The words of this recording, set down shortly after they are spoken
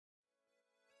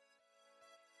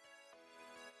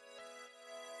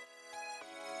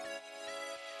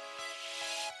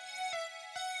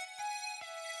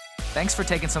Thanks for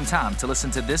taking some time to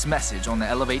listen to this message on the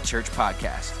Elevate Church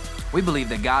podcast. We believe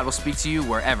that God will speak to you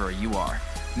wherever you are.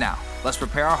 Now, let's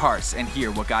prepare our hearts and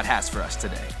hear what God has for us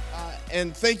today.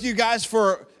 And thank you guys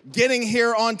for getting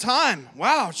here on time.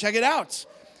 Wow, check it out.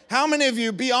 How many of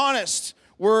you, be honest,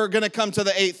 we're going to come to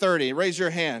the 8:30? Raise your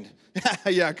hand.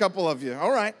 Yeah, a couple of you.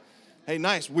 All right. Hey,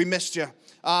 nice. We missed you.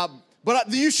 But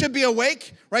you should be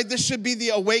awake, right? This should be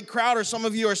the awake crowd, or some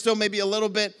of you are still maybe a little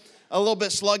bit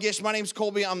sluggish. My name's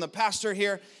Colby. I'm the pastor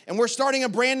here, and we're starting a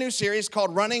brand new series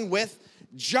called Running with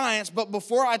Giants. But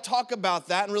before I talk about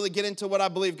that and really get into what I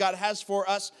believe God has for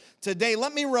us today,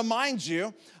 let me remind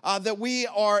you that we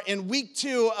are in week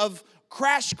 2 of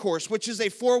Crash Course, which is a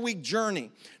 4-week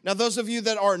journey. Now, those of you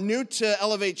that are new to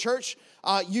Elevate Church,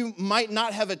 you might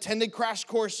not have attended Crash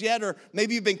Course yet, or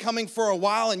maybe you've been coming for a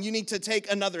while and you need to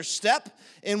take another step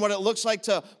in what it looks like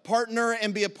to partner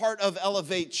and be a part of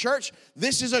Elevate Church.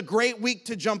 This is a great week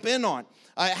to jump in on.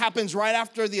 It happens right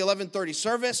after the 11:30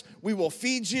 service. We will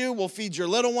feed you. We'll feed your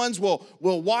little ones. We'll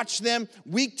watch them.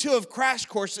 Week 2 of Crash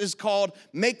Course is called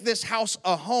Make This House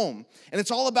a Home. And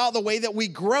it's all about the way that we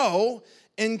grow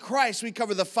in Christ. We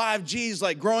cover the 5 G's,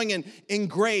 like growing in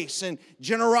grace and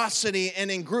generosity and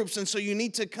in groups. And so you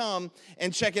need to come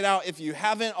and check it out if you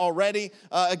haven't already.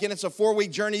 Again, it's a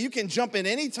 4-week journey. You can jump in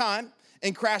anytime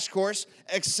in Crash Course,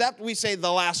 except we say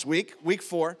the last week, week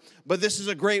 4. But this is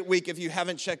a great week. If you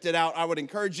haven't checked it out, I would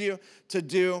encourage you to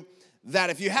do that.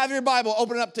 If you have your Bible,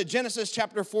 open it up to Genesis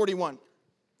chapter 41.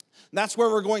 That's where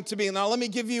we're going to be. Now, let me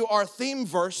give you our theme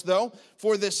verse, though,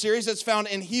 for this series. It's found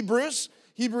in Hebrews.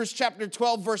 Hebrews chapter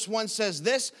 12, verse 1 says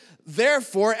this: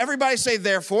 Therefore, everybody say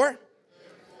therefore.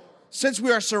 Since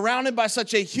we are surrounded by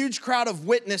such a huge crowd of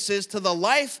witnesses to the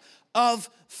life of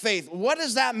faith. What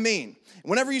does that mean?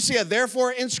 Whenever you see a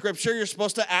therefore in Scripture, you're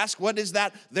supposed to ask, what is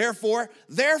that therefore?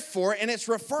 Therefore, and it's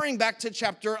referring back to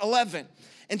chapter 11.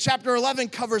 And chapter 11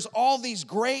 covers all these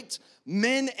great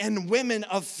men and women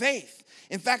of faith.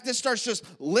 In fact, this starts just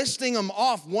listing them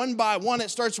off one by one.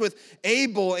 It starts with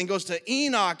Abel and goes to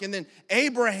Enoch, and then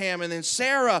Abraham, and then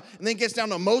Sarah, and then gets down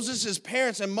to Moses'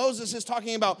 parents. And Moses is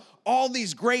talking about all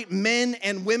these great men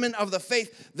and women of the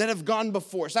faith that have gone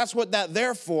before. So that's what that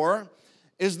therefore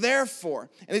is there for.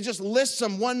 And it just lists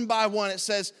them one by one. It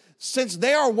says, since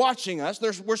they are watching us,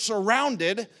 we're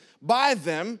surrounded by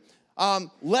them,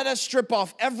 let us strip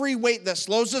off every weight that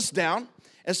slows us down,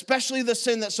 especially the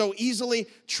sin that so easily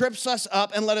trips us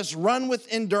up, and let us run with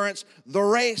endurance the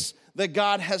race that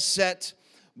God has set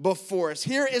before us.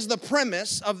 Here is the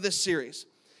premise of this series,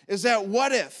 is that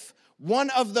what if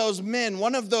one of those men,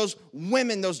 one of those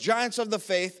women, those giants of the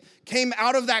faith, came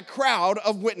out of that crowd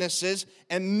of witnesses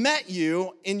and met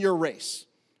you in your race?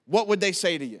 What would they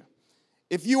say to you?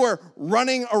 If you were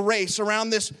running a race around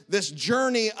this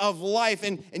journey of life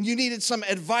and you needed some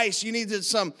advice, you needed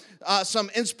some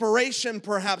inspiration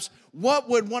perhaps, what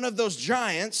would one of those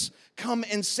giants come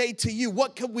and say to you?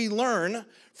 What could we learn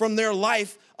from their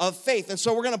life of faith? And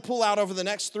so we're going to pull out over the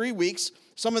next 3 weeks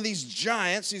some of these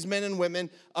giants, these men and women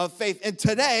of faith. And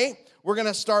today we're going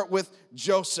to start with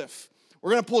Joseph.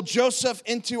 We're going to pull Joseph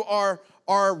into our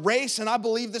race, and I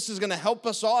believe this is going to help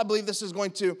us all. I believe this is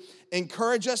going to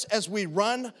encourage us as we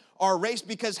run our race,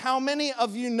 because how many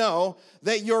of you know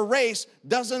that your race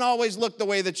doesn't always look the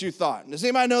way that you thought? Does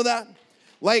anybody know that?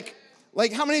 Like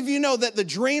how many of you know that the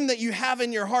dream that you have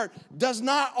in your heart does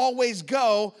not always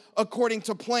go according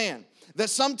to plan? That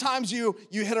sometimes you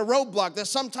hit a roadblock, that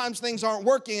sometimes things aren't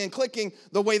working and clicking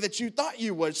the way that you thought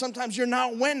you would. Sometimes you're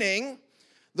not winning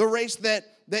the race that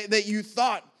you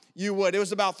thought you would. It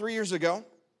was about 3 years ago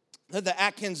that the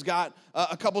Atkins got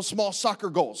a couple small soccer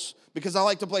goals, because I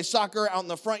like to play soccer out in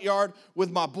the front yard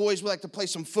with my boys. We like to play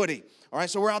some footy. All right,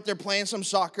 so we're out there playing some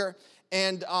soccer.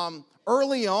 And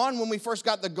early on, when we first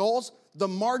got the goals, the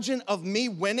margin of me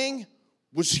winning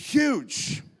was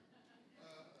huge.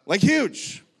 Like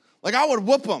huge. Like I would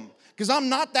whoop them. Because I'm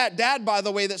not that dad, by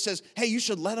the way, that says, hey, you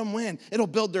should let them win. It'll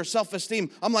build their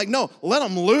self-esteem. I'm like, no, let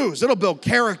them lose. It'll build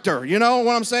character. You know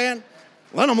what I'm saying?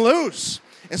 Let them lose.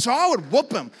 And so I would whoop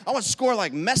them. I would score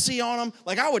like Messi on them.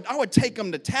 Like I would take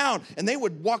them to town, and they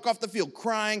would walk off the field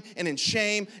crying and in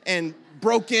shame and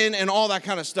broken and all that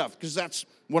kind of stuff, because that's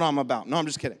what I'm about. No, I'm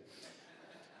just kidding.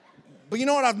 But you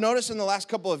know what I've noticed in the last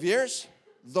couple of years?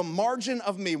 The margin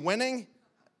of me winning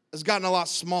has gotten a lot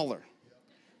smaller.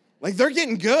 Like they're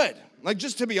getting good. Like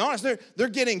just to be honest, they're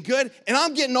getting good, and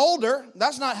I'm getting older.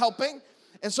 That's not helping.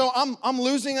 And so I'm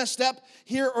losing a step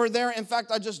here or there. In fact,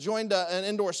 I just joined an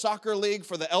indoor soccer league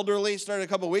for the elderly, started a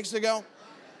couple weeks ago.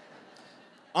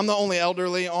 I'm the only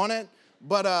elderly on it.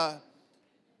 But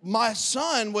my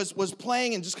son was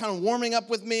playing and just kind of warming up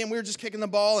with me, and we were just kicking the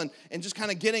ball and just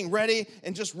kind of getting ready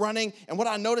and just running. And what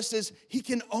I noticed is he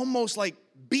can almost like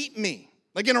beat me,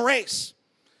 like in a race.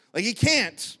 Like he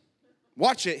can't.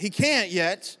 Watch it. He can't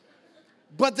yet.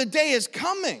 But the day is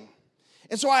coming.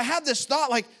 And so I had this thought,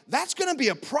 like, that's going to be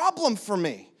a problem for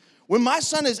me. When my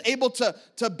son is able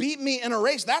to beat me in a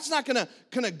race, that's not going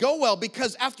to go well,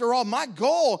 because after all, my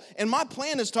goal and my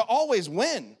plan is to always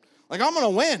win. Like, I'm going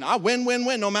to win. I win,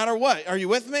 no matter what. Are you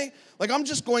with me? Like, I'm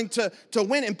just going to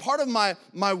win. And part of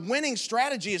my winning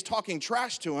strategy is talking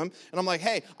trash to him. And I'm like,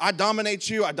 hey, I dominate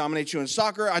you. I dominate you in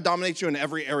soccer. I dominate you in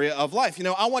every area of life. You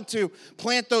know, I want to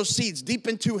plant those seeds deep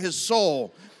into his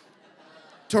soul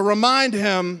to remind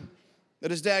him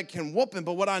that his dad can whoop him.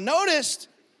 But what I noticed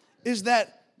is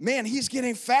that, man, he's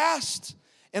getting fast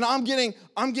and I'm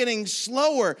getting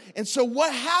slower. And so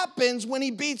what happens when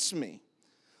he beats me?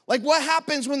 Like, what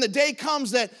happens when the day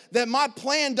comes that my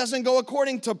plan doesn't go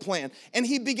according to plan and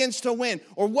he begins to win?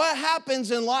 Or what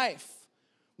happens in life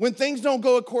when things don't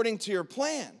go according to your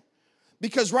plan?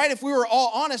 Because, right, if we were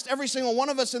all honest, every single one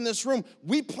of us in this room,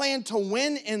 we plan to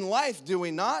win in life, do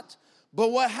we not?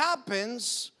 But what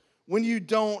happens when you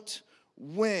don't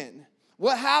win?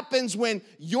 What happens when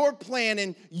your plan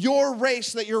and your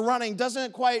race that you're running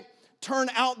doesn't quite turn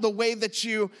out the way that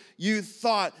you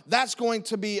thought? That's going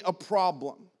to be a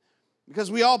problem. Because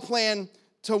we all plan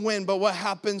to win, but what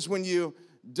happens when you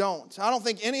don't? I don't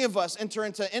think any of us enter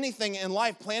into anything in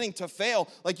life planning to fail.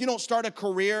 Like, you don't start a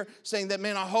career saying that,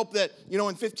 man, I hope that,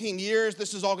 in 15 years,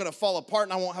 this is all going to fall apart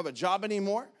and I won't have a job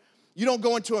anymore. You don't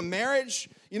go into a marriage,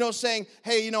 saying,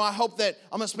 hey, I hope that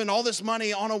I'm going to spend all this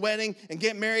money on a wedding and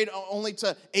get married only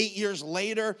to 8 years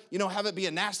later, have it be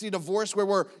a nasty divorce where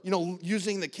we're,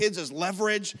 using the kids as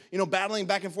leverage, battling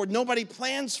back and forth. Nobody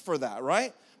plans for that,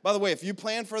 right? By the way, if you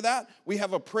plan for that, we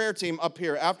have a prayer team up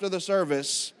here after the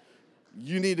service.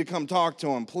 You need to come talk to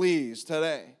them, please,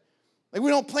 today. Like, we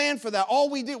don't plan for that.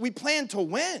 All we do, we plan to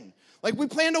win. Like, we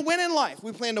plan to win in life.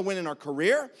 We plan to win in our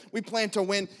career. We plan to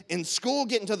win in school,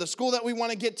 get into the school that we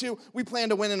want to get to. We plan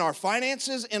to win in our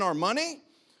finances, in our money.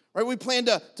 Right? We plan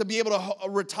to be able to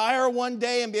retire one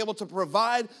day and be able to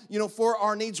provide, for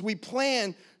our needs. We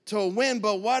plan to win.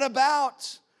 But what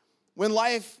about when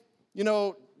life,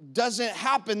 doesn't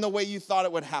happen the way you thought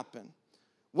it would happen?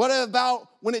 What about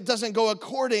when it doesn't go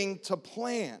according to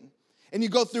plan? And you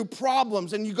go through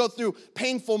problems and you go through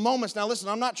painful moments. Now listen,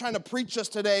 I'm not trying to preach us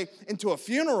today into a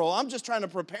funeral. I'm just trying to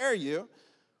prepare you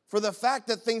for the fact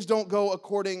that things don't go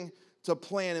according to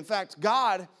plan. In fact,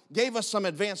 God gave us some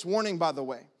advance warning, by the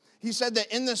way. He said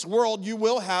that in this world you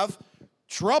will have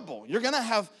trouble. You're going to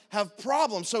have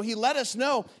problems. So he let us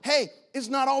know, hey, it's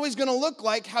not always going to look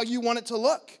like how you want it to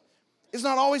look. It's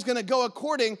not always going to go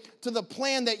according to the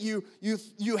plan that you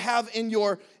have in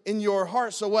your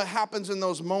heart. So what happens in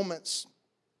those moments?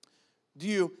 Do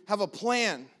you have a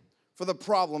plan for the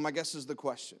problem, I guess is the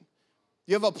question.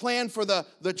 You have a plan for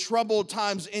the troubled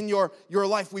times in your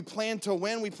life. We plan to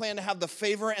win. We plan to have the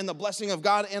favor and the blessing of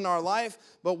God in our life.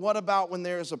 But what about when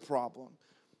there is a problem?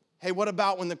 Hey, what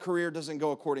about when the career doesn't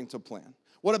go according to plan?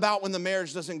 What about when the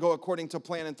marriage doesn't go according to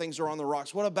plan and things are on the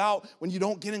rocks? What about when you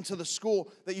don't get into the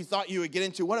school that you thought you would get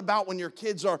into? What about when your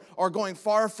kids are going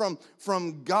far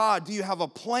from God? Do you have a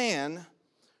plan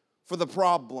for the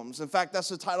problems? In fact, that's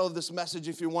the title of this message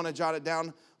if you want to jot it down,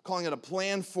 I'm calling it a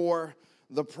plan for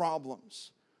the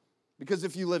problems. Because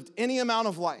if you lived any amount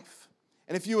of life,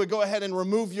 and if you would go ahead and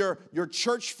remove your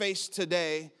church face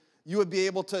today, you would be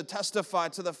able to testify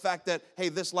to the fact that, hey,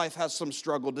 this life has some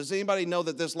struggle. Does anybody know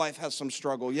that this life has some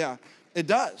struggle? Yeah, it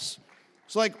does.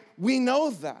 So, like, we know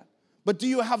that. But do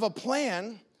you have a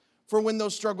plan for when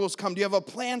those struggles come? Do you have a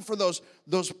plan for those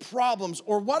problems?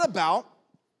 Or what about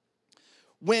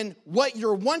when what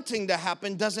you're wanting to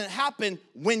happen doesn't happen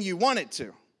when you want it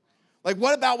to? Like,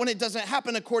 what about when it doesn't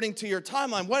happen according to your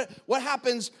timeline? What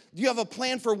happens? Do you have a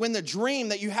plan for when the dream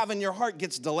that you have in your heart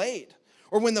gets delayed?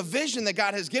 Or when the vision that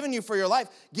God has given you for your life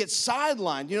gets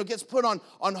sidelined, gets put on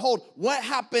hold? What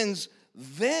happens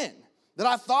then? That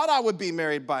I thought I would be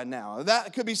married by now.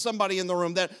 That could be somebody in the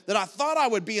room that I thought I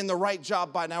would be in the right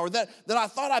job by now. Or that I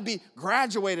thought I'd be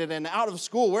graduated and out of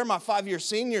school. Where are my 5-year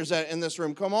seniors at in this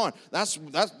room? Come on.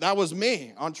 That was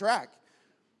me on track.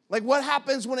 Like, what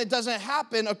happens when it doesn't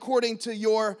happen according to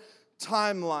your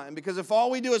timeline? Because if all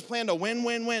we do is plan to win,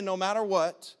 no matter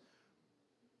what,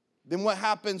 then what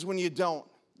happens when you don't?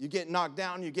 You get knocked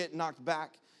down, you get knocked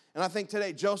back. And I think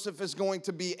today Joseph is going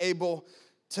to be able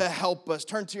to help us.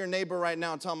 Turn to your neighbor right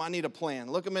now and tell him, I need a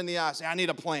plan. Look him in the eye, say, I need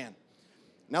a plan.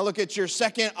 Now look at your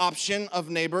second option of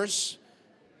neighbors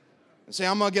and say,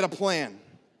 I'm going to get a plan.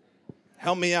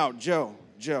 Help me out, Joe.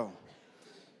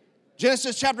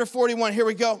 Genesis chapter 41, here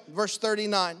we go, verse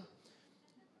 39.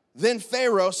 Then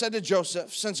Pharaoh said to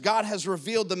Joseph, since God has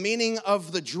revealed the meaning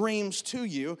of the dreams to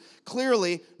you,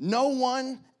 clearly no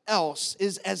one else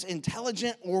is as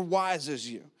intelligent or wise as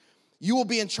you. You will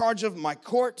be in charge of my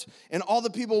court, and all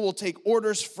the people will take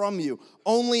orders from you.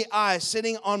 Only I,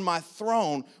 sitting on my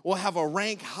throne, will have a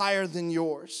rank higher than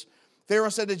yours. Pharaoh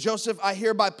said to Joseph, I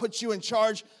hereby put you in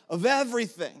charge of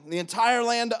everything, the entire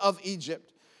land of Egypt.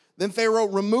 Then Pharaoh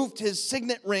removed his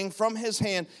signet ring from his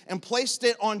hand and placed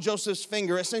it on Joseph's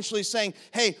finger, essentially saying,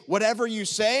 hey, whatever you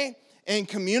say and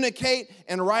communicate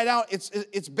and write out,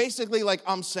 it's basically like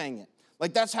I'm saying it.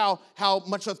 Like that's how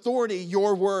much authority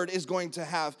your word is going to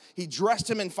have. He dressed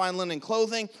him in fine linen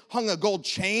clothing, hung a gold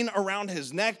chain around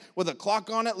his neck with a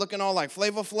clock on it, looking all like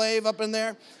Flava Flav up in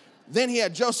there. Then he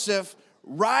had Joseph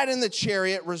ride in the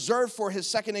chariot reserved for his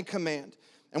second in command.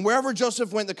 And wherever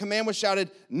Joseph went, the command was shouted,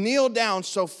 kneel down.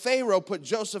 So Pharaoh put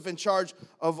Joseph in charge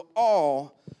of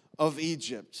all of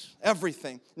Egypt,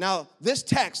 everything. Now, this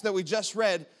text that we just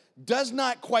read does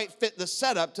not quite fit the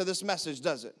setup to this message,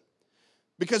 does it?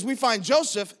 Because we find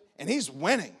Joseph, and he's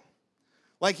winning.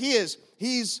 Like he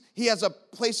has a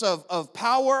place of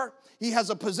power. He has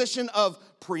a position of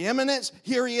preeminence.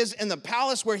 Here he is in the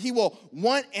palace where he will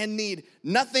want and need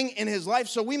nothing in his life.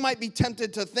 So we might be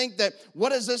tempted to think that, what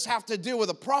does this have to do with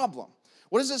a problem?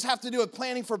 What does this have to do with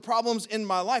planning for problems in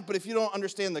my life? But if you don't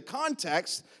understand the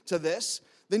context to this,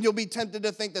 then you'll be tempted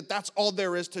to think that that's all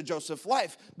there is to Joseph's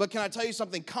life. But can I tell you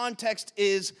something? Context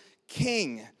is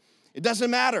king. It doesn't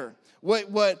matter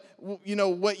what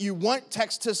you want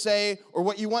text to say or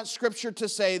what you want scripture to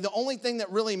say. The only thing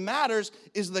that really matters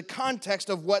is the context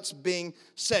of what's being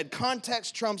said.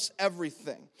 Context trumps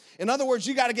everything. In other words,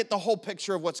 you got to get the whole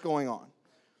picture of what's going on.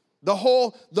 The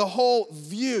whole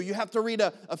view. You have to read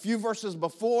a few verses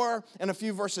before and a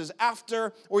few verses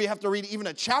after, or you have to read even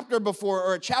a chapter before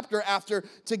or a chapter after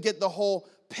to get the whole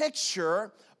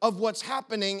picture of what's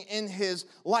happening in his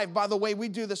life. By the way, we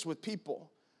do this with people.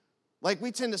 Like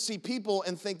we tend to see people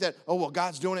and think that, oh, well,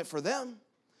 God's doing it for them.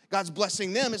 God's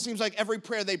blessing them. It seems like every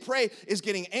prayer they pray is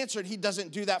getting answered. He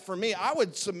doesn't do that for me. I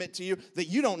would submit to you that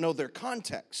you don't know their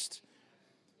context.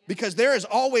 Because there is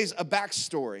always a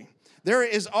backstory. There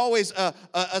is always a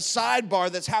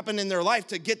sidebar that's happened in their life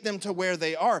to get them to where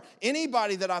they are.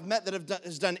 Anybody that I've met that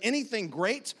has done anything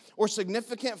great or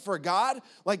significant for God,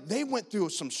 like they went through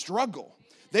some struggle.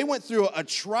 They went through a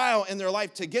trial in their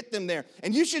life to get them there.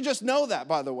 And you should just know that,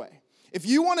 by the way. If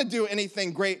you want to do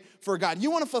anything great for God,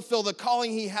 you want to fulfill the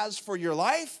calling he has for your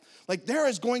life, like there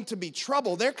is going to be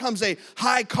trouble. There comes a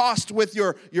high cost with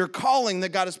your calling that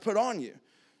God has put on you.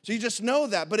 So you just know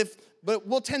that. But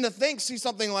we'll tend to see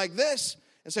something like this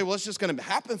and say, well, it's just going to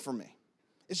happen for me.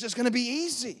 It's just going to be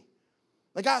easy.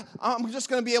 Like I'm just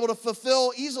going to be able to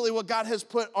fulfill easily what God has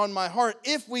put on my heart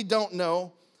if we don't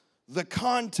know the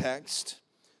context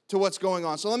to what's going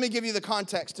on. So let me give you the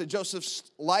context to Joseph's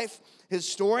life, his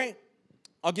story.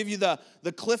 I'll give you the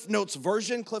Cliff Notes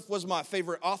version. Cliff was my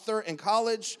favorite author in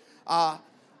college. I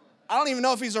don't even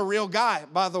know if he's a real guy,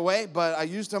 by the way, but I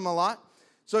used him a lot.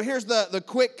 So here's the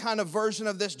quick kind of version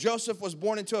of this. Joseph was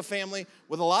born into a family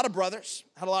with a lot of brothers,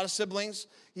 had a lot of siblings.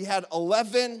 He had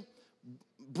 11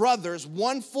 brothers,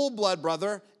 1 full-blood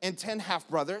brother and 10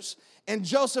 half-brothers. And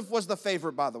Joseph was the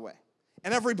favorite, by the way.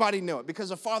 And everybody knew it because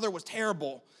the father was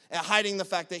terrible at hiding the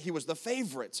fact that he was the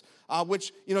favorite,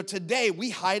 which, today we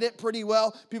hide it pretty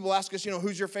well. People ask us,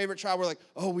 who's your favorite child? We're like,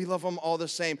 oh, we love them all the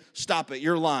same. Stop it.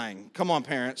 You're lying. Come on,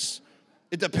 parents.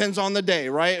 It depends on the day,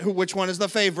 right? Which one is the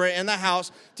favorite in the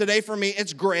house? Today for me,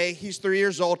 it's Gray. He's 3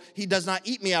 years old. He does not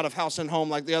eat me out of house and home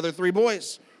like the other 3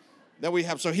 boys that we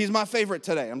have. So he's my favorite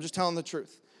today. I'm just telling the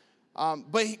truth.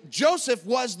 But Joseph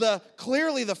was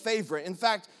clearly the favorite. In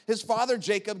fact, his father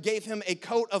Jacob gave him a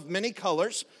coat of many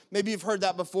colors. Maybe you've heard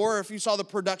that before. Or if you saw the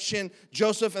production,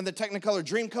 Joseph and the Technicolor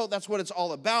Dreamcoat, that's what it's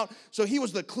all about. So he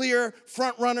was the clear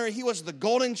front runner. He was the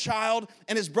golden child,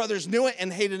 and his brothers knew it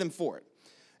and hated him for it.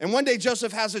 And one day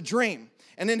Joseph has a dream.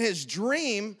 And in his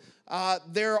dream,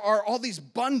 there are all these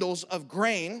bundles of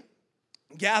grain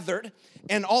gathered,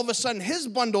 and all of a sudden his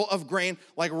bundle of grain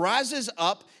rises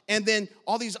up, and then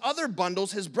all these other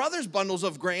bundles, his brother's bundles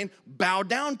of grain, bow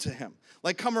down to him.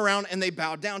 Come around and they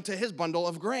bow down to his bundle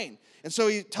of grain. And so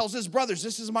he tells his brothers,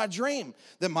 this is my dream,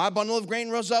 that my bundle of grain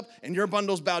rose up and your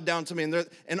bundles bowed down to me.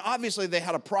 And obviously they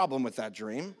had a problem with that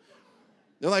dream.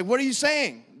 They're like, what are you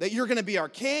saying? That you're going to be our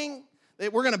king?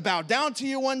 That we're going to bow down to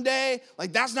you one day?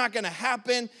 That's not going to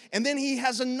happen. And then he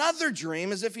has another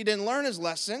dream, as if he didn't learn his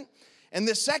lesson. And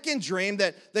this second dream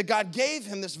that God gave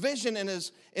him, this vision in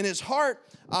his heart,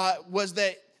 was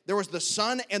that there was the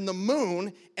sun and the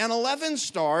moon and 11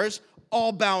 stars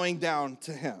all bowing down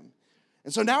to him.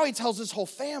 And so now he tells his whole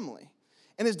family.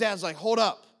 And his dad's like, hold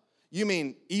up. You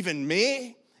mean even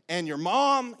me and your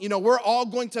mom? We're all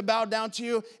going to bow down to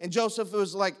you. And Joseph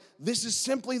was like, this is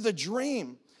simply the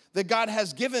dream that God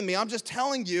has given me. I'm just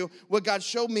telling you what God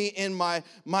showed me in my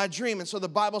dream. And so the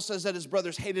Bible says that his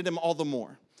brothers hated him all the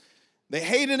more. They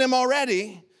hated him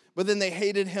already, but then they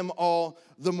hated him all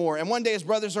the more. And one day his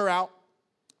brothers are out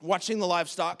watching the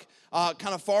livestock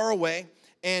kind of far away,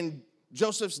 and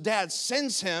Joseph's dad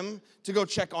sends him to go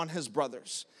check on his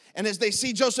brothers. And as they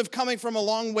see Joseph coming from a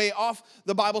long way off,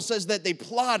 the Bible says that they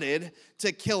plotted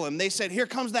to kill him. They said, here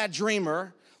comes that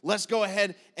dreamer. Let's go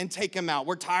ahead and take him out.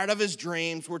 We're tired of his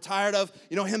dreams. We're tired of,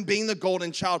 him being the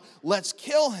golden child. Let's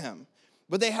kill him.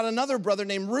 But they had another brother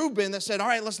named Reuben that said, all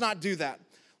right, let's not do that.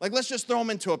 Let's just throw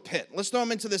him into a pit. Let's throw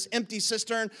him into this empty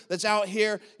cistern that's out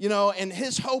here, and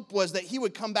his hope was that he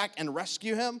would come back and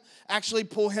rescue him, actually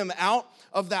pull him out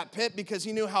of that pit because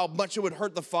he knew how much it would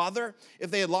hurt the father if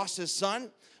they had lost his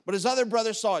son. But his other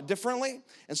brothers saw it differently,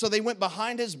 and so they went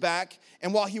behind his back,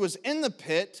 and while he was in the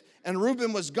pit and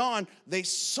Reuben was gone, they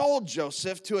sold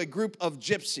Joseph to a group of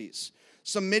gypsies,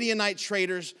 some Midianite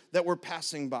traders that were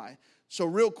passing by. So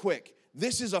real quick,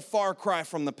 this is a far cry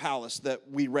from the palace that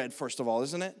we read, first of all,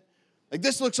 isn't it?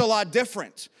 This looks a lot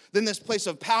different than this place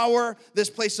of power, this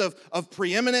place of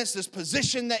preeminence, this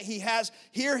position that he has.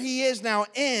 Here he is now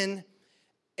in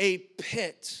a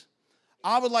pit.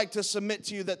 I would like to submit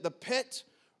to you that the pit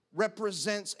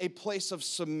represents a place of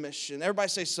submission. Everybody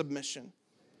say submission.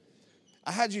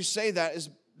 I had you say that is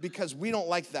because we don't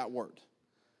like that word.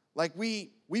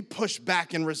 We push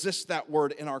back and resist that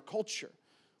word in our culture.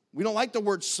 We don't like the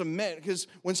word submit because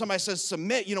when somebody says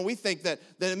submit, we think that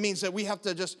it means that we have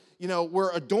to just,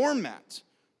 we're a doormat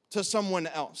to someone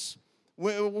else.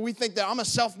 We think that I'm a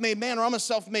self-made man or I'm a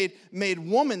self-made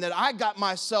woman, that I got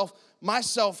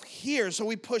myself here. So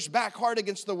we push back hard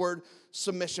against the word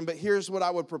submission. But here's what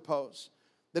I would propose,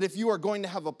 that if you are going to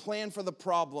have a plan for the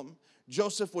problem,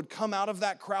 Joseph would come out of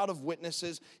that crowd of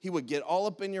witnesses. He would get all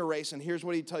up in your race. And here's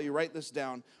what he'd tell you. Write this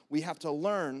down. We have to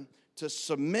learn to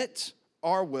submit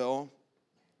our will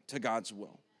to God's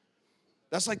will.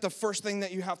 That's the first thing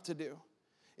that you have to do,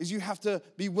 is you have to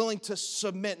be willing to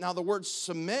submit. Now the word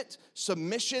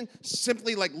submission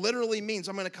simply literally means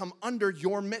I'm going to come under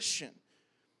your mission.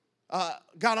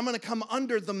 God, I'm going to come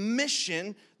under the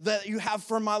mission that you have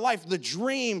for my life, the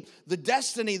dream, the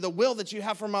destiny, the will that you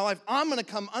have for my life. I'm going to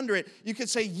come under it. You could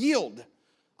say yield.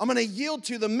 I'm going to yield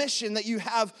to the mission that you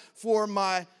have for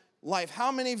my life.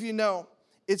 How many of you know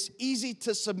it's easy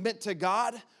to submit to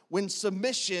God when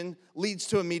submission leads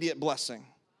to immediate blessing?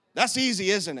 That's easy,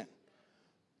 isn't it?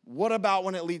 What about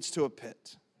when it leads to a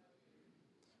pit?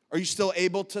 Are you still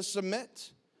able to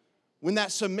submit when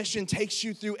that submission takes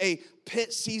you through a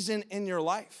pit season in your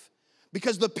life?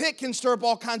 Because the pit can stir up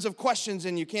all kinds of questions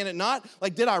in you, can it not?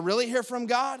 Did I really hear from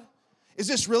God? Is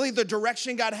this really the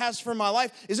direction God has for my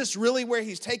life? Is this really where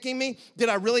he's taking me? Did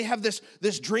I really have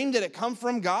this dream? Did it come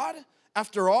from God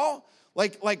after all?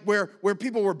 Where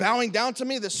people were bowing down to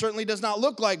me, this certainly does not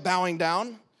look like bowing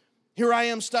down. Here I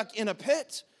am stuck in a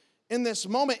pit in this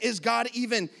moment. Is God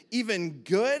even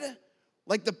good?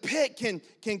 The pit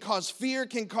can cause fear,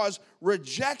 can cause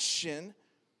rejection.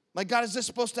 God, is this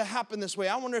supposed to happen this way?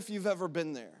 I wonder if you've ever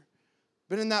been there.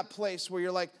 Been in that place where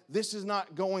you're this is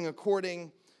not going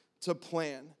according to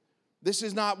plan. This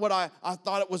is not what I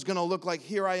thought it was going to look like.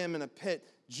 Here I am in a pit.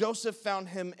 Joseph found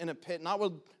him in a pit. And I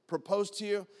would propose to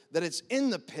you that it's in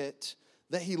the pit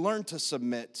that he learned to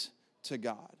submit to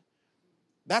God.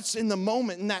 That's in the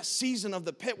moment, in that season of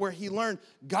the pit where he learned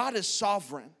God is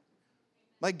sovereign.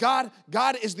 God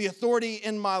is the authority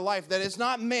in my life. That it's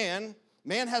not man.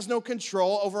 Man has no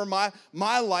control over my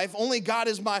life. Only God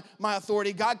is my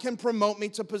authority. God can promote me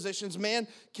to positions. Man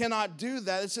cannot do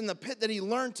that. It's in the pit that he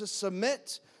learned to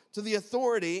submit to the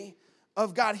authority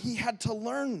of God. He had to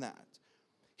learn that.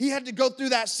 He had to go through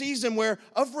that season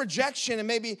of rejection, and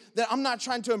maybe that I'm not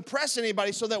trying to impress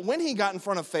anybody, so that when he got in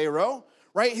front of Pharaoh,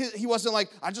 right, he wasn't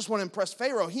I just want to impress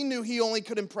Pharaoh. He knew he only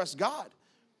could impress God.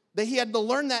 That he had to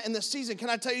learn that in the season. Can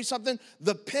I tell you something?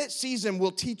 The pit season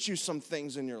will teach you some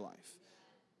things in your life.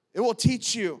 It will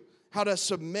teach you how to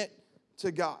submit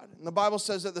to God. And the Bible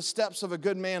says that the steps of a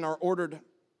good man are ordered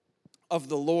of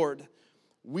the Lord.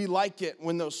 We like it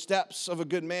when those steps of a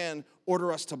good man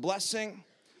order us to blessing.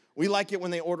 We like it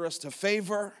when they order us to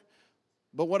favor.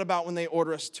 But what about when they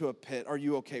order us to a pit? Are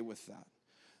you okay with that?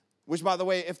 Which, by the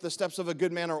way, if the steps of a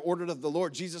good man are ordered of the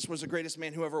Lord, Jesus was the greatest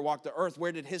man who ever walked the earth.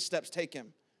 Where did his steps take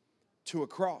him? To a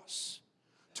cross,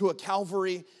 to a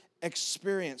Calvary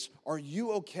experience. Are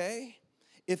you okay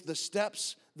if the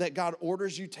steps that God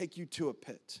orders you take you to a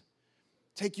pit?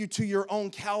 take you to your own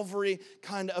Calvary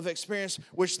kind of experience,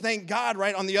 which thank God,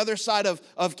 right, on the other side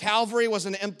of Calvary was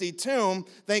an empty tomb.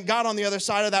 Thank God on the other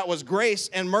side of that was grace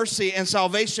and mercy and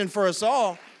salvation for us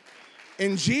all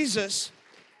in Jesus.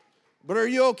 But are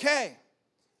you okay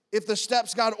if the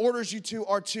steps God orders you to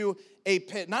are to a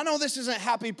pit? And I know this isn't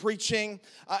happy preaching.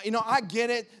 I get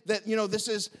it that, this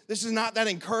is not that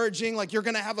encouraging, like you're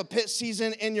going to have a pit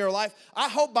season in your life. I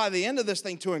hope by the end of this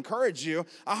thing to encourage you.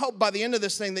 I hope by the end of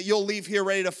this thing that you'll leave here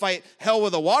ready to fight hell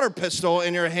with a water pistol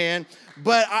in your hand.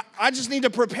 But I just need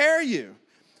to prepare you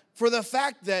for the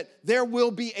fact that there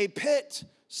will be a pit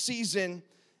season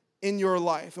in your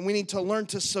life. And we need to learn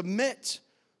to submit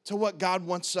to what God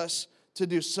wants us to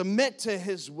do. Submit to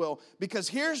his will. Because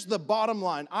here's the bottom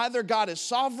line. Either God is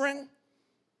sovereign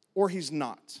or he's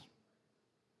not.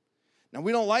 Now,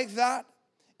 we don't like that.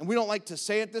 And we don't like to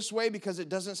say it this way because it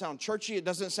doesn't sound churchy. It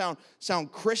doesn't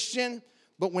sound Christian.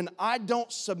 But when I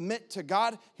don't submit to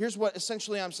God, here's what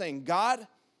essentially I'm saying. God,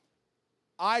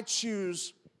 I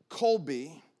choose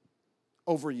Colby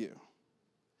over you.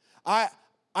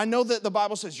 I know that the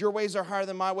Bible says your ways are higher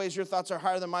than my ways, your thoughts are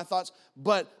higher than my thoughts,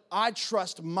 but I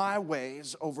trust my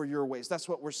ways over your ways. That's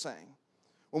what we're saying.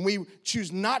 When we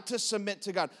choose not to submit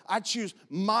to God, I choose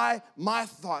my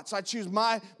thoughts. I choose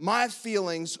my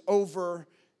feelings over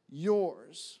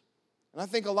yours. And I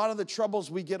think a lot of the troubles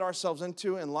we get ourselves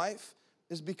into in life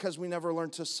is because we never learn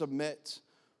to submit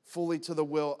fully to the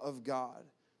will of God.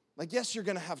 Like, yes, you're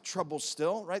going to have troubles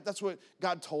still, right? That's what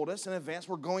God told us in advance.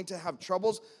 We're going to have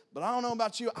troubles. But I don't know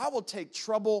about you. I will take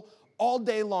trouble all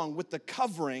day long with the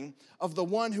covering of the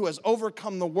one who has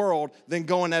overcome the world than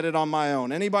going at it on my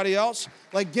own. Anybody else?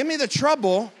 Like, give me the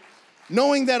trouble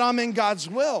knowing that I'm in God's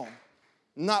will,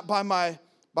 not by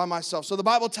myself. So the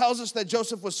Bible tells us that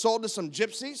Joseph was sold to some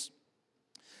gypsies.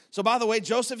 So by the way,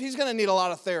 Joseph, he's going to need a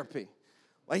lot of therapy.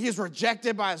 Like, he's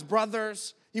rejected by his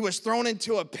brothers. He was thrown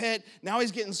into a pit. Now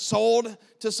he's getting sold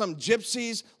to some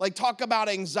gypsies. Like, talk about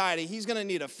anxiety. He's going to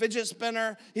need a fidget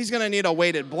spinner. He's going to need a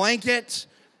weighted blanket,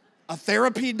 a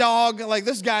therapy dog. Like,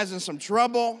 this guy's in some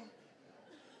trouble.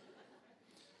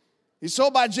 He's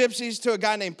sold by gypsies to a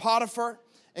guy named Potiphar.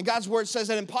 And God's word says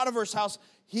that in Potiphar's house,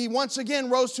 he once again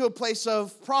rose to a place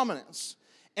of prominence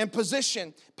and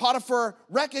position. Potiphar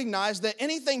recognized that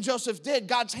anything Joseph did,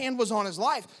 God's hand was on his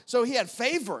life. So he had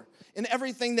favor in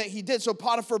everything that he did. So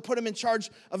Potiphar put him in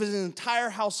charge of his entire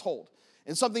household.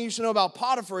 And something you should know about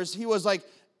Potiphar is he was like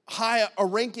a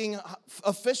ranking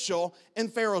official in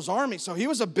Pharaoh's army. So he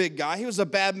was a big guy. He was a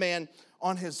bad man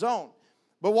on his own.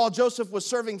 But while Joseph was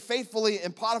serving faithfully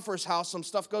in Potiphar's house, some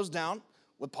stuff goes down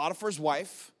with Potiphar's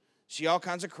wife. She all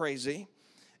kinds of crazy.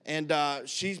 And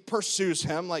she pursues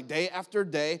him like day after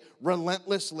day,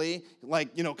 relentlessly,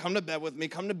 like, come to bed with me,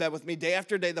 come to bed with me. Day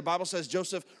after day, the Bible says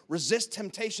Joseph resists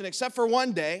temptation, except for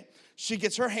one day, she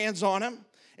gets her hands on him,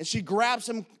 and she grabs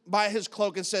him by his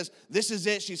cloak and says, this is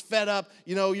it. She's fed up.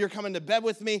 You're coming to bed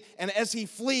with me. And as he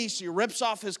flees, she rips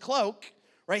off his cloak,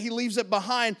 right? He leaves it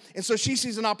behind. And so she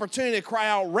sees an opportunity to cry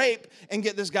out rape and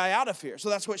get this guy out of here. So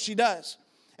that's what she does.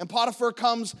 And Potiphar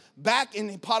comes back,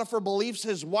 and Potiphar believes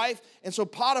his wife. And so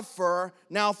Potiphar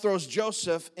now throws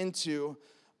Joseph into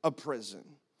a prison.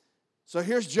 So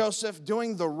here's Joseph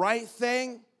doing the right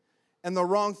thing, and the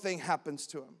wrong thing happens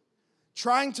to him.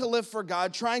 Trying to live for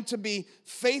God, trying to be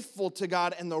faithful to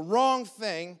God, and the wrong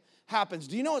thing happens.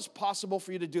 Do you know it's possible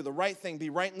for you to do the right thing,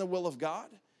 be right in the will of God,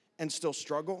 and still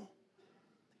struggle,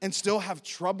 and still have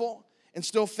trouble, and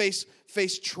still face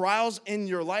trials in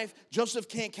your life? Joseph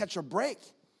can't catch a break.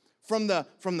 From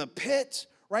the pit,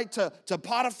 right, to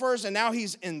Potiphar's, and now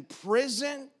he's in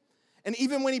prison. And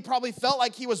even when he probably felt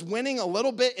like he was winning a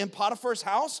little bit in Potiphar's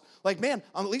house, like, man,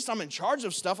 at least I'm in charge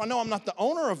of stuff. I know I'm not the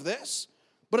owner of this,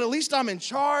 but at least I'm in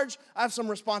charge. I have some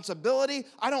responsibility.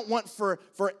 I don't want for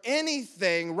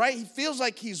anything, right? He feels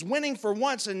like he's winning for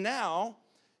once, and now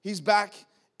he's back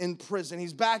in prison.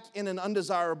 He's back in an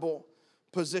undesirable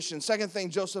position. Second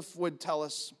thing Joseph would tell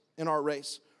us in our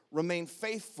race: remain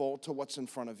faithful to what's in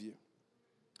front of you.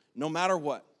 No matter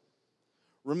what,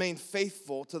 remain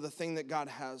faithful to the thing that God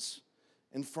has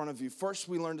in front of you. First,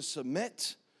 we learn to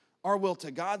submit our will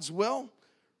to God's will,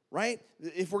 right?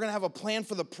 If we're going to have a plan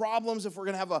for the problems, if we're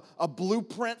going to have a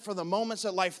blueprint for the moments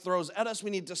that life throws at us, we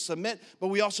need to submit, but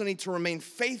we also need to remain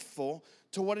faithful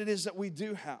to what it is that we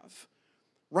do have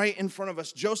right in front of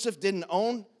us. Joseph didn't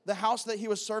own the house that he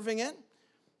was serving in.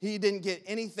 He didn't get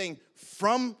anything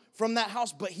from that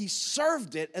house, but he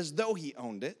served it as though he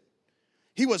owned it.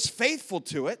 He was faithful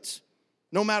to it,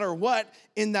 no matter what,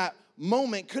 in that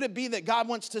moment. Could it be that God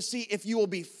wants to see if you will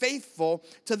be faithful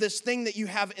to this thing that you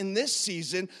have in this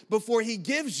season before he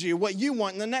gives you what you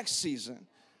want in the next season?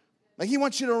 Like he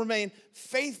wants you to remain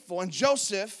faithful. And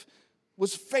Joseph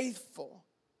was faithful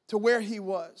to where he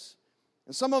was.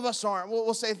 And some of us aren't.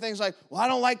 We'll say things like, well, I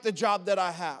don't like the job that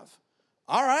I have.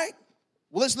 All right.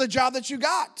 Well, it's the job that you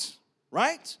got,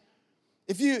 right?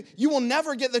 If you will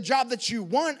never get the job that you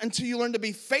want until you learn to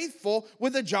be faithful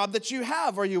with the job that you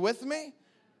have. Are you with me?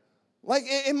 Like,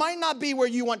 it might not be where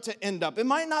you want to end up. It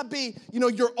might not be,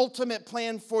 your ultimate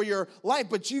plan for your life,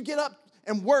 but you get up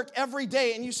and work every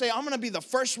day and you say, I'm going to be the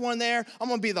first one there. I'm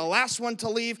going to be the last one to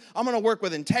leave. I'm going to work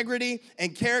with integrity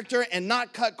and character and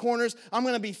not cut corners. I'm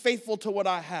going to be faithful to what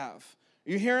I have.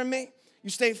 Are you hearing me? You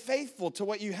stay faithful to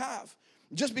what you have.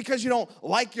 Just because you don't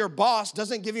like your boss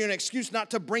doesn't give you an excuse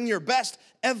not to bring your best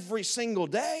every single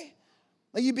day.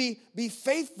 Like you be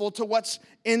faithful to what's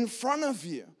in front of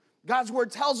you. God's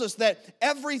word tells us that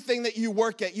everything that you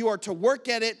work at, you are to work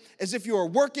at it as if you are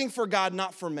working for God,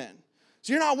 not for men.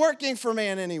 So you're not working for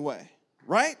man anyway,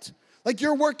 right? Like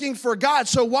you're working for God.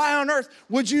 So why on earth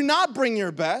would you not bring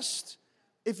your best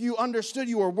if you understood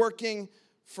you were working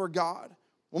for God?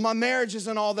 Well, my marriage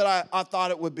isn't all that I thought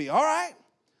it would be. All right,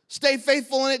 stay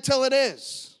faithful in it till it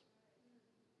is.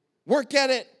 Work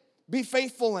at it, be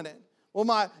faithful in it. Well,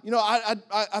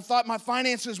 I thought my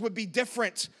finances would be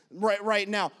different right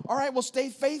now. All right, well, stay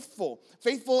faithful.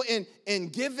 Faithful in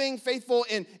giving, faithful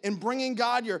in bringing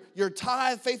God your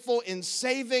tithe, faithful in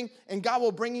saving, and God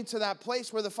will bring you to that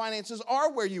place where the finances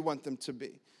are where you want them to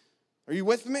be. Are you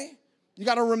with me? You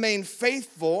got to remain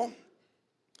faithful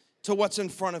to what's in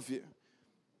front of you.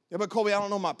 Yeah, but Colby, I don't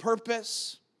know my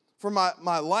purpose for my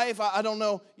life. I don't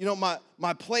know,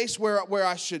 my place where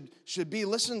I should be.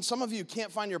 Listen, some of you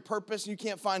can't find your purpose. You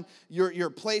can't find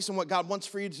your place and what God wants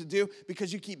for you to do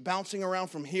because you keep bouncing around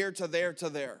from here to there to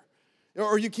there.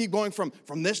 Or you keep going from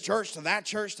this church to that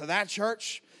church to that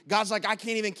church. God's like, I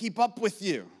can't even keep up with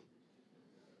you.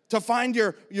 To find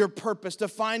your purpose, to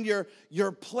find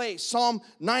your place. Psalm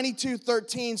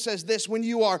 92:13 says this, when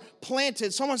you are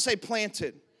planted, someone say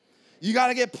planted. You got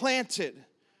to get planted.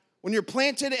 When you're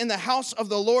planted in the house of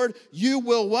the Lord, you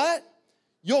will what?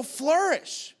 You'll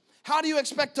flourish. How do you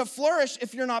expect to flourish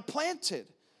if you're not planted?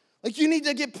 Like you need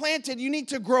to get planted. You need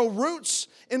to grow roots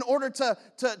in order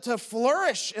to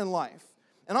flourish in life.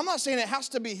 And I'm not saying it has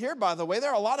to be here, by the way.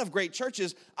 There are a lot of great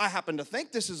churches. I happen to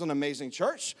think this is an amazing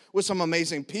church with some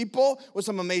amazing people, with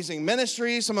some amazing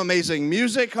ministries, some amazing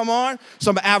music, come on,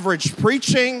 some average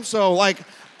preaching. So I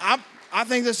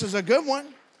think this is a good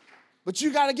one. But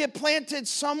you got to get planted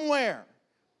somewhere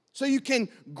so you can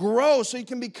grow, so you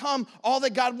can become all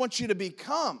that God wants you to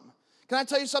become. Can I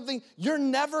tell you something? You're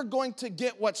never going to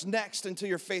get what's next until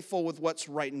you're faithful with what's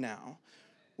right now,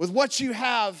 with what you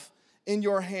have in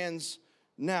your hands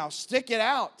now. Stick it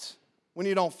out when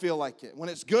you don't feel like it. When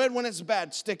it's good, when it's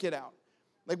bad, stick it out.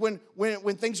 Like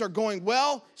when things are going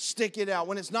well, stick it out.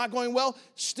 When it's not going well,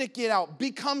 stick it out.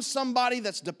 Become somebody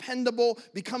that's dependable.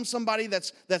 Become somebody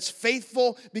that's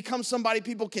faithful. Become somebody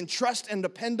people can trust and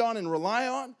depend on and rely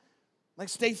on. Like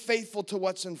stay faithful to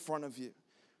what's in front of you.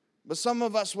 But some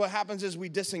of us, what happens is we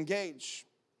disengage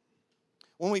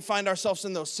when we find ourselves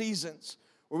in those seasons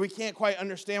where we can't quite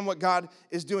understand what God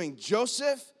is doing.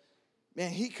 Joseph,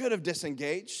 man, he could have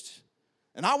disengaged,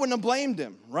 and I wouldn't have blamed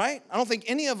him, right? I don't think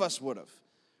any of us would have.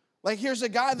 Like here's a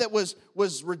guy that was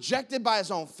rejected by his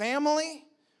own family.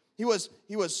 He was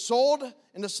sold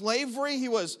into slavery. He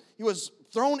was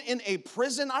thrown in a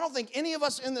prison. I don't think any of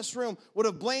us in this room would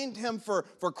have blamed him for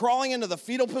crawling into the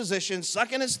fetal position,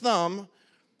 sucking his thumb,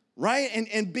 right?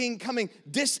 And becoming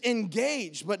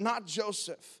disengaged, but not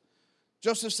Joseph.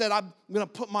 Joseph said, I'm going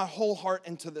to put my whole heart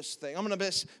into this thing. I'm going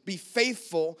to be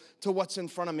faithful to what's in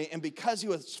front of me. And because he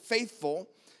was faithful,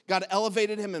 God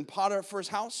elevated him in Potiphar's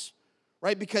house.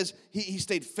 Right, because he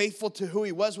stayed faithful to who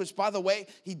he was, which, by the way,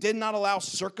 he did not allow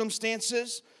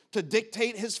circumstances to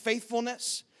dictate his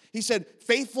faithfulness. He said,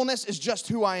 faithfulness is just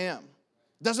who I am.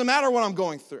 Doesn't matter what I'm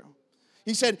going through.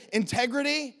 He said,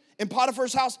 integrity in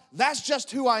Potiphar's house, that's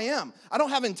just who I am. I don't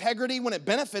have integrity when it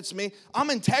benefits me. I'm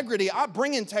integrity. I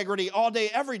bring integrity all day,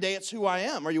 every day. It's who I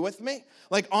am. Are you with me?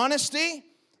 Like honesty.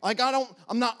 Like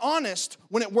I'm not honest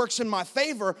when it works in my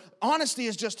favor. Honesty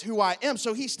is just who I am.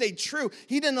 So he stayed true.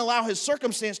 He didn't allow his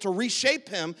circumstance to reshape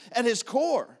him at his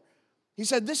core. He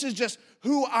said, this is just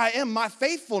who I am. My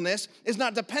faithfulness is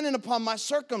not dependent upon my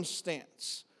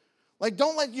circumstance. Like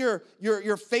don't let your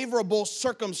favorable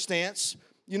circumstance,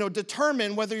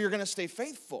 determine whether you're going to stay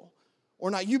faithful or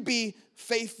not. You be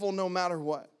faithful no matter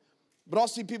what. But I'll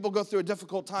see people go through a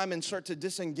difficult time and start to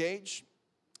disengage.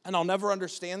 And I'll never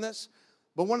understand this.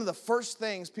 But one of the first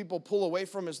things people pull away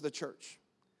from is the church.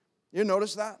 You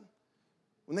notice that?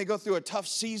 when they go through a tough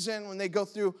season, when they go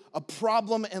through a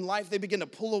problem in life, they begin to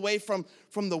pull away from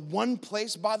the one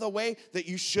place, by the way, that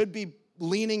you should be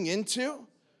leaning into.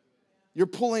 You're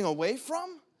pulling away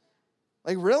from?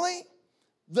 Like, really?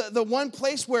 The one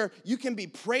place where you can be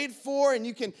prayed for and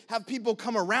you can have people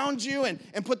come around you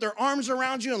and put their arms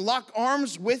around you and lock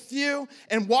arms with you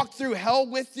and walk through hell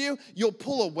with you, you'll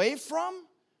pull away from?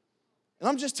 And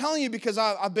I'm just telling you because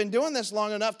I've been doing this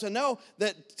long enough to know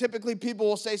that typically people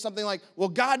will say something like, well,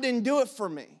 God didn't do it for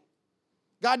me.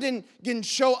 God didn't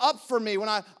show up for me when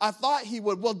I thought he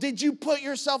would. Well, did you put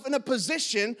yourself in a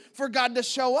position for God to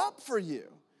show up for you?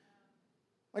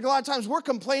 Like a lot of times we're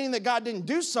complaining that God didn't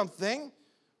do something,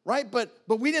 right? But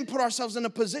we didn't put ourselves in a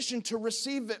position to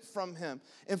receive it from him.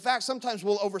 In fact, sometimes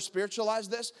we'll over-spiritualize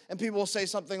this, and people will say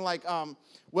something like,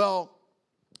 well,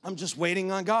 I'm just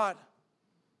waiting on God.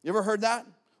 You ever heard that?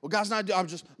 Well, God's not, I'm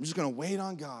just going to wait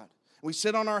on God. We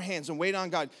sit on our hands and wait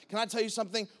on God. Can I tell you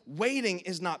something? Waiting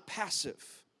is not passive.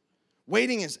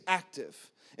 Waiting is active.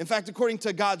 In fact, according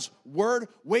to God's word,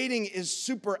 waiting is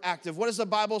super active. What does the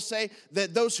Bible say?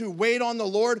 That those who wait on the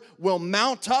Lord will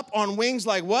mount up on wings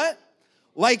like what?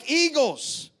 Like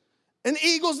eagles. An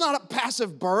eagle's not a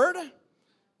passive bird.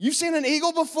 You've seen an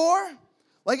eagle before?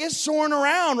 Like it's soaring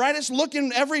around, right? It's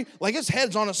looking like its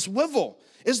head's on a swivel.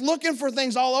 It's looking for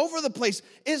things all over the place.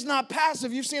 It's not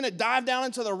passive. You've seen it dive down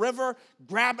into the river,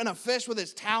 grabbing a fish with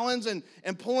its talons and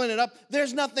pulling it up.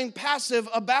 There's nothing passive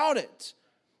about it.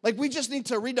 Like we just need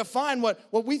to redefine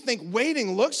what we think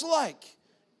waiting looks like.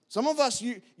 Some of us,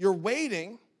 you're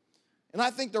waiting, and I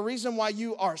think the reason why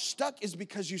you are stuck is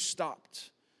because you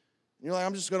stopped. And you're like,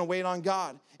 I'm just going to wait on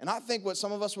God. And I think what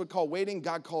some of us would call waiting,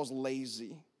 God calls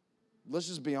lazy. Let's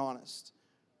just be honest.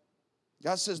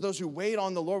 God says those who wait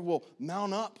on the Lord will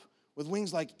mount up with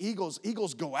wings like eagles.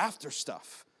 Eagles go after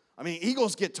stuff. I mean,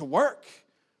 eagles get to work.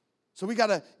 So we got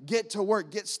to get to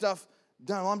work, get stuff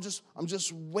done. Well, I'm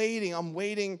just waiting. I'm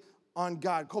waiting on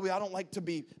God. Colby, I don't like to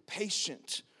be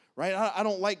patient, right? I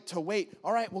don't like to wait.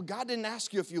 All right, well, God didn't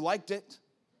ask you if you liked it.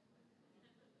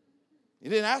 He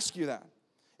didn't ask you that.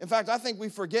 In fact, I think we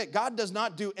forget God does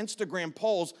not do Instagram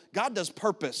polls. God does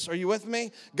purpose. Are you with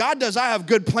me? God does, I have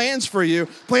good plans for you,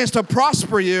 plans to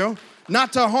prosper you,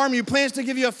 not to harm you, plans to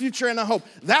give you a future and a hope.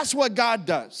 That's what God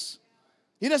does.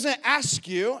 He doesn't ask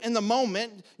you in the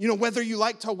moment, whether you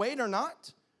like to wait or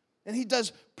not. And he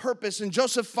does purpose. And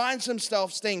Joseph finds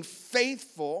himself staying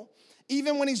faithful,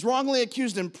 even when he's wrongly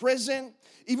accused in prison,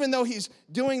 even though he's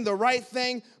doing the right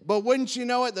thing. But wouldn't you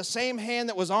know it, the same hand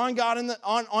that was on God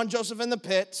on Joseph in the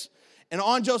pit and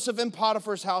on Joseph in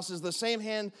Potiphar's house is the same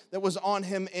hand that was on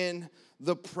him in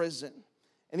the prison.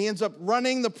 And he ends up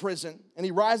running the prison, and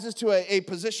he rises to a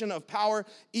position of power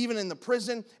even in the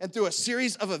prison. And through a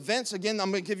series of events, again,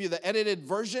 I'm going to give you the edited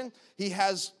version, he's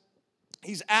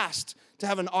asked to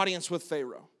have an audience with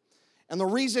Pharaoh. And the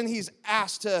reason he's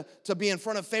asked to be in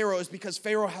front of Pharaoh is because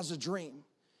Pharaoh has a dream.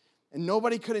 And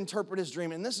nobody could interpret his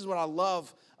dream. And this is what I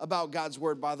love about God's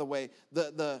word, by the way.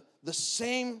 The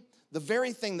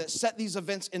very thing that set these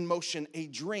events in motion, a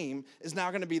dream, is now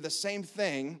going to be the same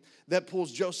thing that pulls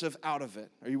Joseph out of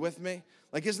it. Are you with me?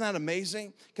 Like, isn't that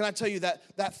amazing? Can I tell you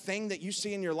that thing that you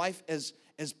see in your life as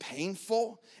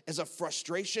painful, as a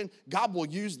frustration, God will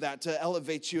use that to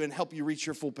elevate you and help you reach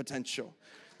your full potential.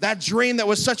 That dream that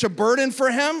was such a burden for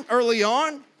him early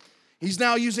on, he's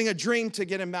now using a dream to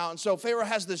get him out. And so Pharaoh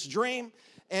has this dream,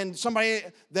 and somebody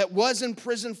that was in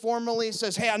prison formerly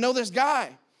says, hey, I know this guy,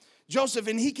 Joseph,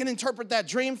 and he can interpret that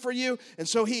dream for you. And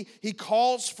so he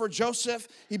calls for Joseph.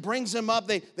 He brings him up.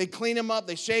 They clean him up.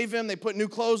 They shave him. They put new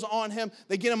clothes on him.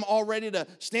 They get him all ready to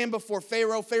stand before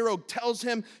Pharaoh. Pharaoh tells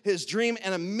him his dream,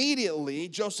 and immediately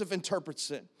Joseph interprets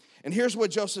it. And here's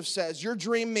what Joseph says. Your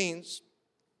dream means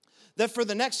that for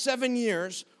the next 7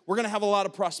 years, we're going to have a lot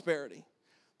of prosperity.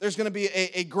 There's going to be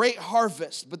a great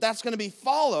harvest, but that's going to be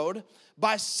followed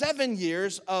by 7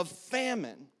 years of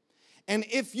famine. And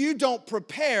if you don't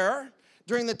prepare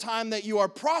during the time that you are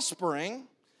prospering,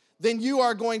 then you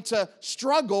are going to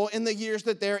struggle in the years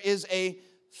that there is a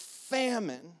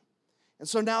famine. And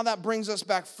so now that brings us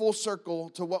back full circle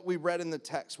to what we read in the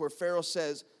text where Pharaoh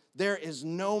says, there is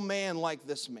no man like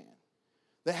this man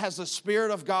that has the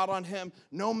Spirit of God on him.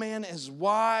 No man as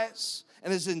wise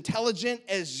and as intelligent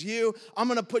as you. I'm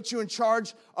going to put you in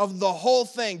charge of the whole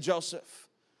thing, Joseph.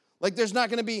 Like there's not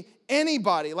going to be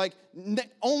anybody, like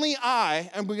only I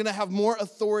am going to have more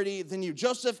authority than you.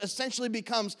 Joseph essentially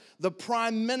becomes the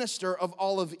prime minister of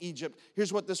all of Egypt.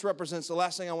 Here's what this represents. The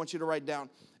last thing I want you to write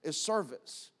down is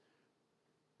service.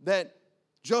 That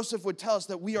Joseph would tell us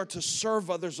that we are to serve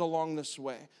others along this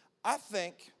way. I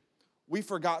think we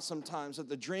forgot sometimes that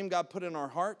the dream God put in our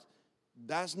heart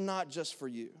that's not just for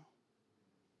you.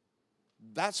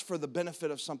 That's for the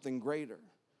benefit of something greater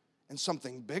and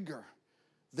something bigger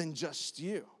than just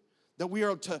you. That we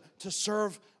are to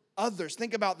serve others.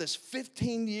 Think about this,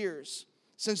 15 years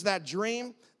since that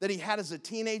dream that he had as a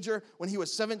teenager when he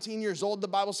was 17 years old. The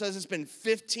Bible says it's been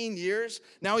 15 years.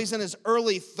 Now he's in his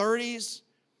early 30s.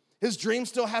 His dream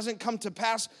still hasn't come to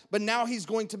pass, but now he's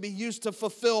going to be used to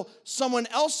fulfill someone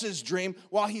else's dream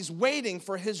while he's waiting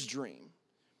for his dream.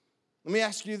 Let me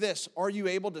ask you this. Are you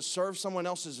able to serve someone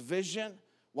else's vision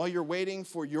while you're waiting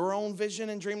for your own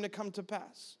vision and dream to come to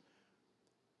pass?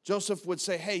 Joseph would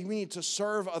say, hey, we need to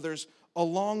serve others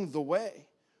along the way.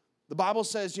 The Bible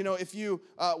says, if you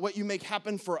what you make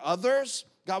happen for others,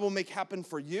 God will make happen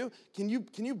for you. Can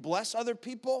you bless other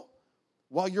people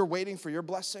while you're waiting for your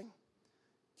blessing?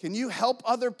 Can you help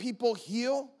other people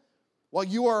heal while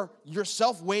you are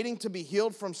yourself waiting to be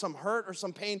healed from some hurt or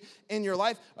some pain in your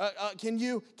life? Can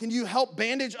you help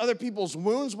bandage other people's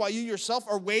wounds while you yourself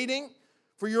are waiting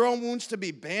for your own wounds to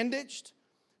be bandaged?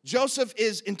 Joseph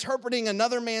is interpreting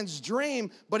another man's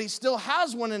dream, but he still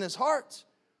has one in his heart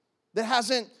that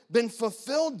hasn't been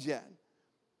fulfilled yet.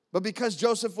 But because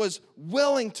Joseph was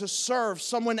willing to serve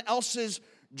someone else's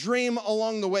dream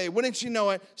along the way, wouldn't you know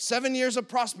it, 7 years of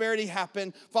prosperity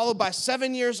happened, followed by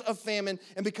 7 years of famine.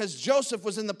 And because Joseph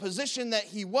was in the position that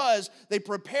he was, they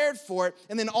prepared for it.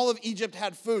 And then all of Egypt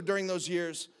had food during those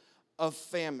years of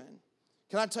famine.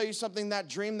 Can I tell you something? That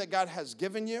dream that God has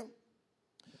given you,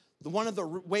 one of the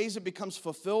ways it becomes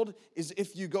fulfilled is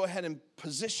if you go ahead and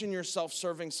position yourself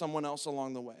serving someone else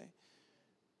along the way.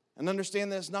 And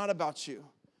understand that it's not about you.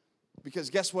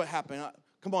 Because guess what happened?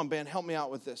 Come on, Ben, help me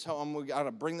out with this. We got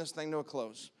to bring this thing to a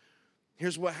close.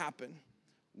 Here's what happened.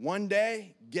 One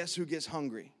day, guess who gets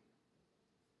hungry?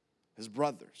 His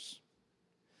brothers.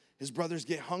 His brothers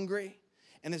get hungry,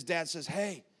 and his dad says,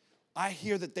 hey, I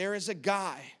hear that there is a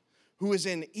guy who is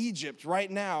in Egypt right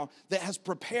now that has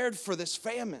prepared for this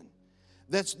famine.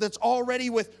 That's already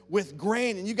with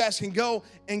grain, and you guys can go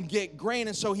and get grain.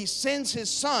 And so he sends his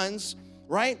sons,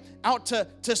 right, out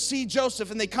to see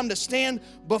Joseph, and they come to stand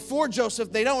before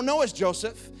Joseph. They don't know it's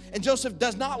Joseph, and Joseph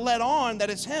does not let on that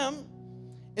it's him.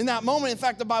 In that moment, in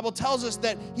fact, the Bible tells us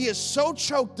that he is so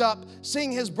choked up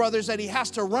seeing his brothers that he has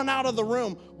to run out of the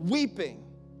room weeping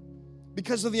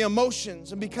because of the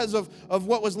emotions and because of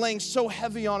what was laying so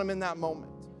heavy on him in that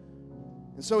moment.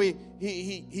 And so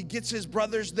he gets his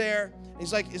brothers there.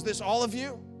 He's like, is this all of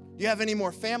you? Do you have any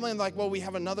more family? And like, well, we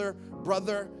have another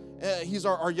brother. He's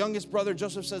our youngest brother.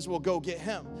 Joseph says, well, go get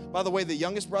him. By the way, the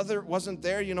youngest brother wasn't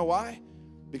there. You know why?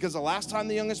 Because the last time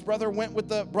the youngest brother went with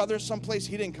the brothers someplace,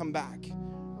 he didn't come back.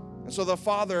 And so the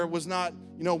father was not,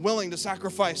 willing to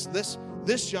sacrifice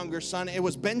this younger son. It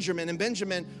was Benjamin. And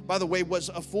Benjamin, by the way, was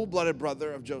a full-blooded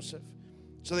brother of Joseph.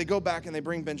 So they go back and they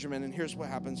bring Benjamin. And here's what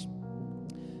happens.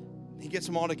 He gets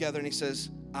them all together and he says,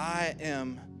 I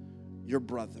am your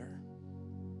brother.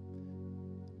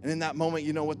 And in that moment,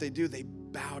 you know what they do? They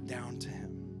bowed down to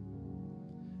him.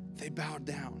 They bowed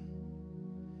down.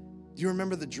 Do you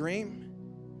remember the dream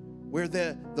where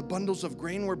the bundles of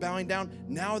grain were bowing down?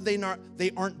 Now they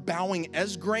aren't bowing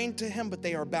as grain to him, but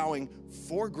they are bowing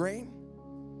for grain.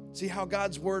 See how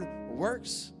God's word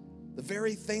works? The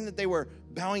very thing that they were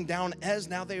bowing down as,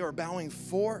 now they are bowing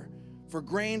for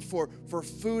grain, for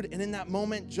food. And in that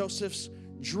moment, Joseph's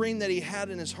dream that he had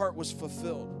in his heart was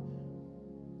fulfilled.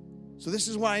 So this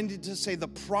is what I need to say. The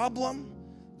problem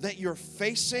that you're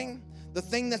facing, the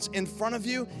thing that's in front of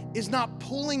you, is not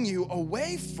pulling you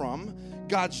away from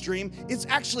God's dream. It's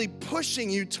actually pushing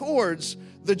you towards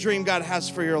the dream God has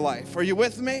for your life. Are you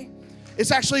with me?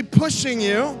 It's actually pushing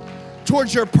you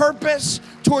towards your purpose,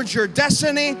 towards your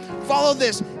destiny. Follow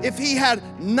this. If he had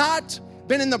not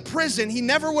been in the prison, he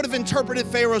never would have interpreted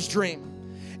Pharaoh's dream.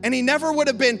 And he never would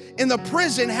have been in the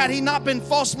prison had he not been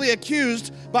falsely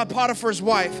accused by Potiphar's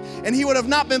wife. And he would have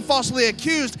not been falsely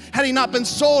accused had he not been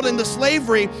sold into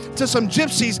slavery to some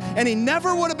gypsies. And he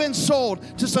never would have been sold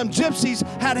to some gypsies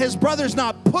had his brothers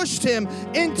not pushed him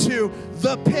into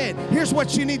the pit. Here's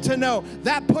what you need to know.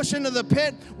 That push into the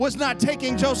pit was not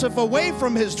taking Joseph away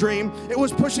from his dream. It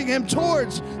was pushing him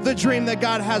towards the dream that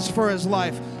God has for his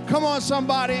life. Come on,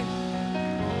 somebody.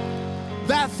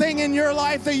 That thing in your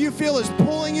life that you feel is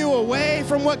pulling you away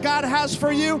from what God has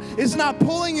for you is not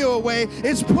pulling you away.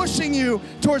 It's pushing you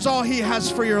towards all he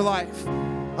has for your life.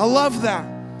 I love that.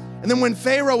 And then when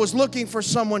Pharaoh was looking for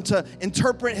someone to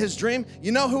interpret his dream,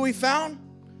 you know who he found?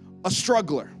 A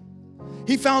struggler.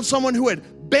 He found someone who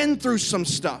had been through some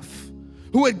stuff,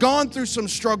 who had gone through some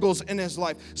struggles in his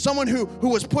life. Someone who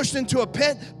was pushed into a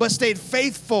pit but stayed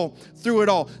faithful through it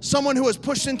all. Someone who was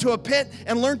pushed into a pit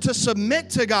and learned to submit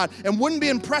to God and wouldn't be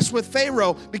impressed with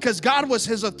Pharaoh because God was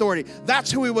his authority.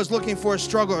 That's who he was looking for, a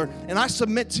struggler. And I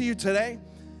submit to you today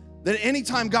that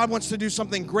anytime God wants to do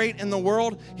something great in the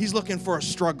world, he's looking for a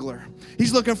struggler.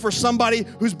 He's looking for somebody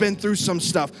who's been through some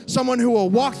stuff. Someone who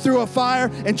will walk through a fire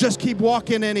and just keep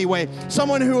walking anyway.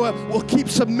 Someone who will keep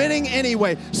submitting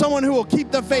anyway. Someone who will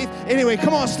keep the faith anyway.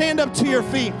 Come on, stand up to your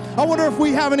feet. I wonder if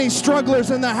we have any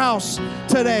strugglers in the house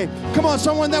today. Come on,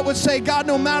 someone that would say, God,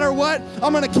 no matter what,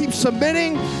 I'm going to keep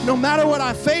submitting. No matter what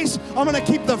I face, I'm going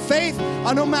to keep the faith.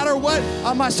 No matter what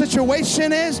my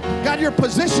situation is, God, you're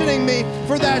positioning me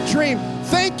for that dream.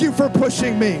 Thank you for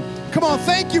pushing me. Come on,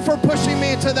 thank you for pushing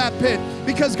me into that pit,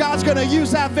 because God's going to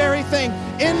use that very thing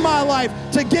in my life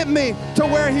to get me to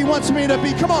where he wants me to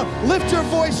be. Come on, lift your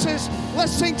voices.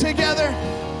 Let's sing together.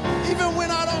 Even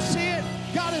when I don't see it,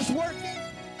 God is working.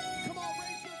 Come on,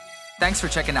 raise your... Thanks for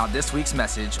checking out this week's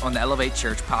message on the Elevate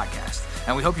Church podcast,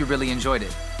 and we hope you really enjoyed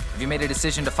it. If you made a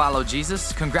decision to follow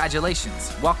Jesus,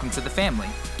 congratulations. Welcome to the family.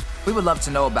 We would love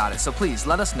to know about it, so please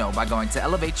let us know by going to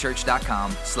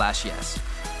elevatechurch.com/yes.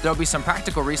 There will be some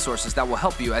practical resources that will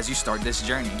help you as you start this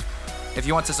journey. If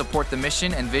you want to support the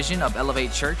mission and vision of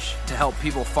Elevate Church to help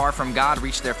people far from God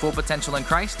reach their full potential in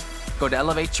Christ, go to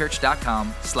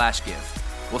elevatechurch.com/give.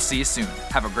 We'll see you soon.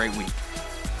 Have a great week.